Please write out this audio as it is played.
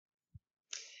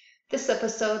This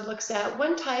episode looks at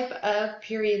one type of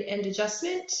period end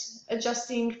adjustment,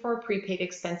 adjusting for prepaid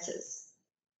expenses.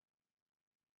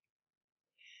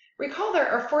 Recall there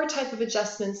are four types of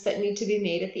adjustments that need to be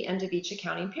made at the end of each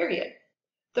accounting period.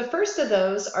 The first of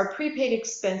those are prepaid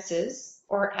expenses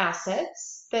or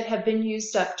assets that have been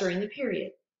used up during the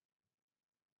period.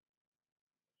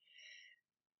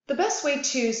 The best way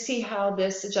to see how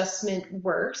this adjustment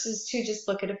works is to just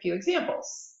look at a few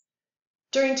examples.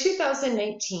 During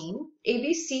 2019,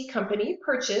 ABC Company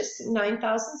purchased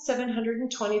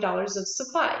 $9,720 of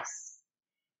supplies.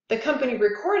 The company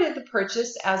recorded the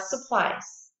purchase as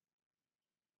supplies.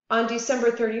 On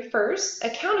December 31st, a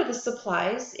count of the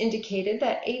supplies indicated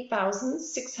that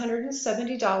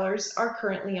 $8,670 are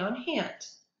currently on hand.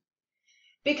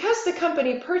 Because the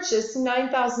company purchased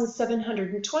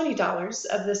 $9,720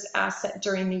 of this asset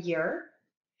during the year,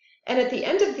 and at the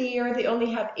end of the year, they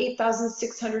only have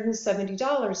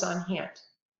 $8,670 on hand.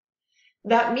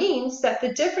 That means that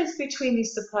the difference between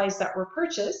these supplies that were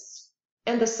purchased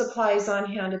and the supplies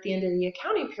on hand at the end of the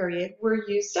accounting period were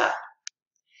used up.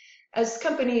 As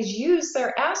companies use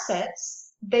their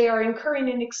assets, they are incurring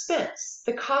an expense,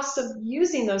 the cost of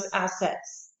using those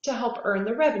assets to help earn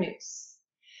the revenues.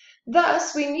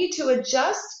 Thus, we need to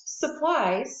adjust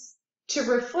supplies to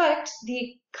reflect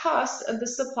the cost of the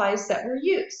supplies that were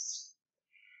used.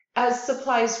 As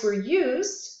supplies were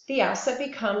used, the asset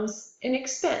becomes an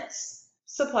expense,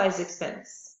 supplies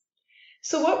expense.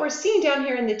 So what we're seeing down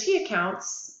here in the T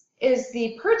accounts is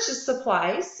the purchase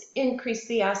supplies increase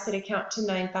the asset account to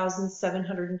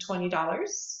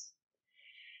 $9,720.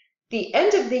 The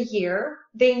end of the year,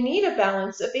 they need a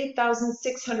balance of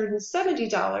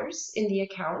 $8,670 in the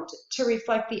account to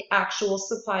reflect the actual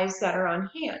supplies that are on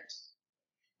hand.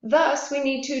 Thus, we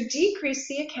need to decrease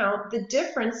the account, the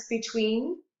difference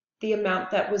between the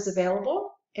amount that was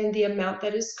available and the amount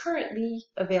that is currently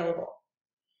available.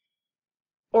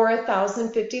 Or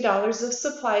 $1,050 of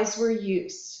supplies were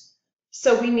used.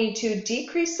 So we need to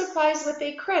decrease supplies with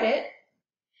a credit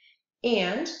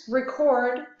and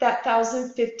record that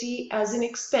 $1,050 as an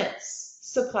expense,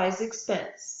 supplies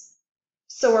expense.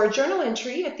 So our journal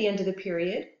entry at the end of the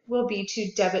period will be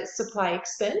to debit supply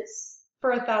expense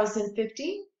for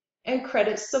 $1,050 and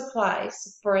credit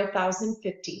supplies for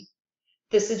 $1,050.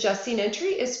 This adjusting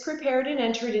entry is prepared and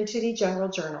entered into the general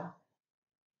journal.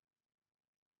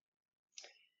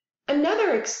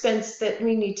 Another expense that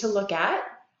we need to look at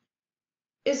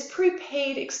is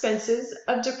prepaid expenses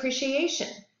of depreciation.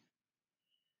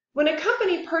 When a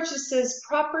company purchases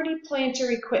property, plant, or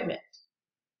equipment,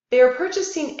 they are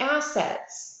purchasing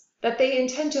assets that they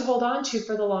intend to hold on to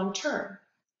for the long term.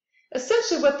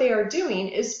 Essentially, what they are doing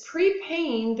is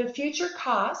prepaying the future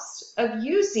cost of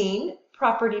using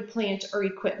property, plant, or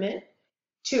equipment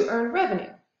to earn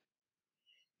revenue.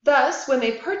 Thus, when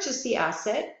they purchase the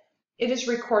asset, it is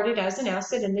recorded as an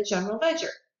asset in the general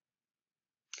ledger.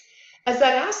 As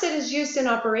that asset is used in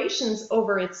operations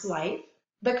over its life,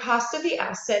 the cost of the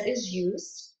asset is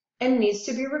used and needs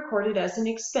to be recorded as an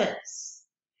expense.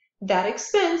 That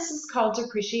expense is called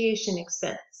depreciation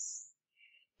expense.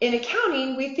 In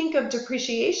accounting, we think of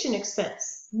depreciation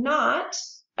expense not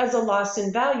as a loss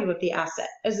in value of the asset,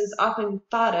 as is often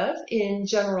thought of in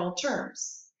general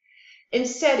terms.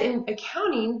 Instead, in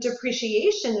accounting,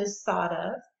 depreciation is thought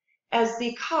of as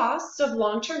the cost of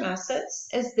long-term assets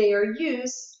as they are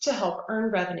used to help earn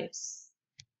revenues.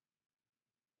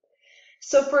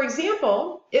 So for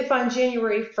example, if on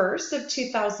January 1st of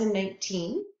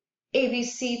 2019,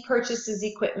 ABC purchases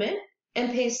equipment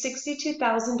and pays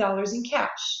 $62,000 in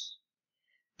cash,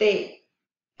 they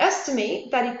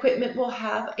estimate that equipment will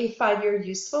have a 5-year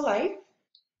useful life,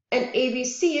 and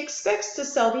ABC expects to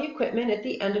sell the equipment at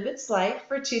the end of its life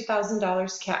for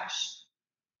 $2,000 cash.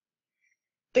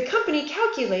 The company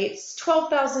calculates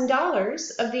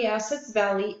 $12,000 of the asset's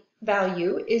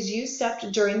value is used up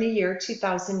during the year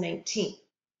 2019.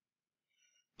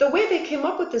 The way they came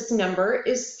up with this number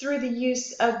is through the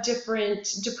use of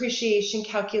different depreciation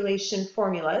calculation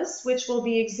formulas, which will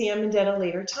be examined at a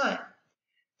later time.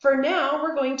 For now,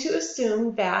 we're going to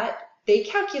assume that they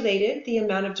calculated the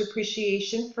amount of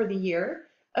depreciation for the year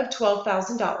of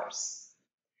 $12,000.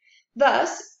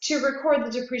 Thus, to record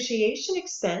the depreciation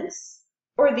expense,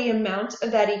 or the amount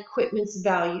of that equipment's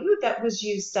value that was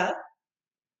used up,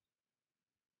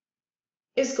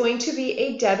 is going to be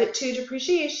a debit to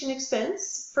depreciation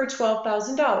expense for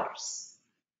 $12,000.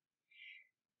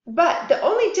 But the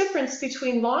only difference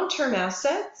between long-term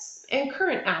assets and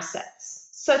current assets,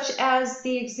 such as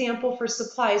the example for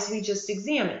supplies we just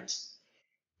examined,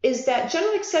 is that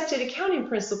generally accepted accounting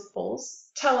principles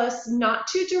tell us not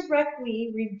to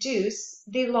directly reduce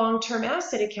the long-term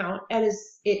asset account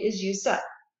as it is used up.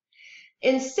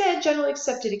 Instead, generally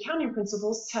accepted accounting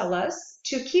principles tell us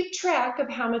to keep track of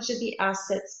how much of the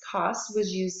asset's cost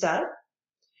was used up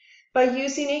by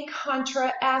using a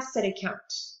contra asset account.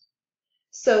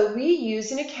 So we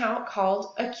use an account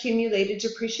called accumulated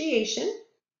depreciation.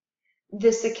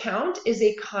 This account is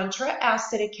a contra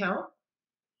asset account,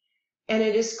 and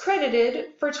it is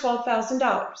credited for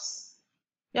 $12,000.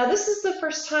 Now, this is the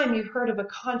first time you've heard of a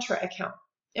contra account,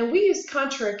 and we use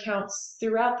contra accounts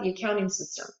throughout the accounting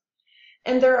system.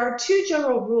 And there are two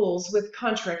general rules with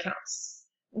contra accounts.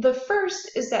 The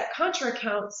first is that contra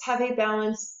accounts have a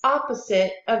balance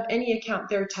opposite of any account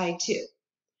they're tied to.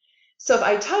 So if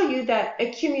I tell you that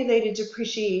accumulated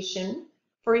depreciation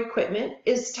for equipment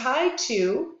is tied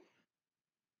to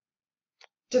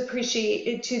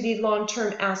the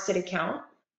long-term asset account,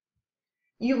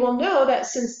 you will know that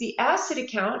since the asset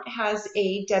account has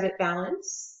a debit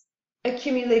balance,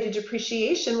 accumulated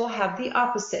depreciation will have the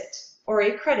opposite, or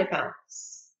a credit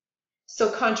balance. So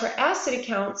contra asset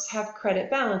accounts have credit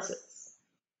balances.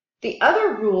 The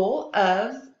other rule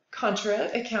of contra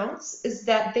accounts is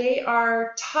that they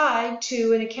are tied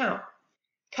to an account.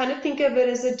 Kind of think of it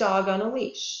as a dog on a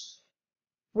leash.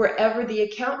 Wherever the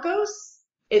account goes,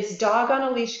 its dog on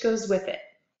a leash goes with it.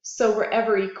 So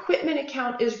wherever equipment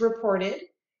account is reported,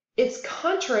 its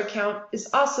contra account is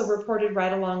also reported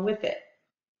right along with it.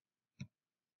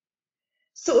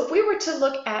 So if we were to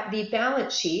look at the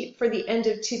balance sheet for the end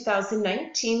of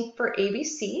 2019 for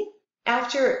ABC,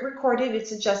 after it recorded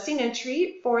its adjusting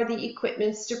entry for the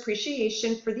equipment's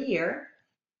depreciation for the year,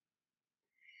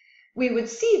 we would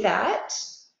see that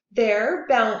their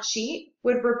balance sheet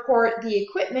would report the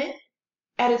equipment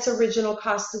at its original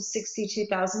cost of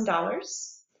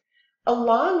 $62,000,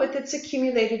 along with its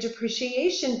accumulated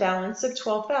depreciation balance of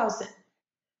 $12,000.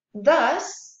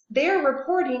 Thus, they are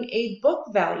reporting a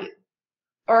book value,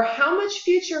 or how much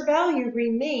future value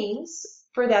remains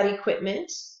for that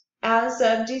equipment as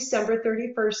of December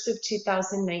 31st of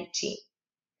 2019.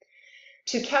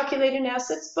 To calculate an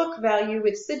asset's book value,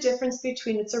 it's the difference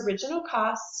between its original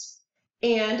cost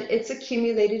and its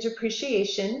accumulated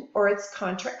depreciation, or its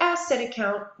contra asset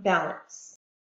account balance.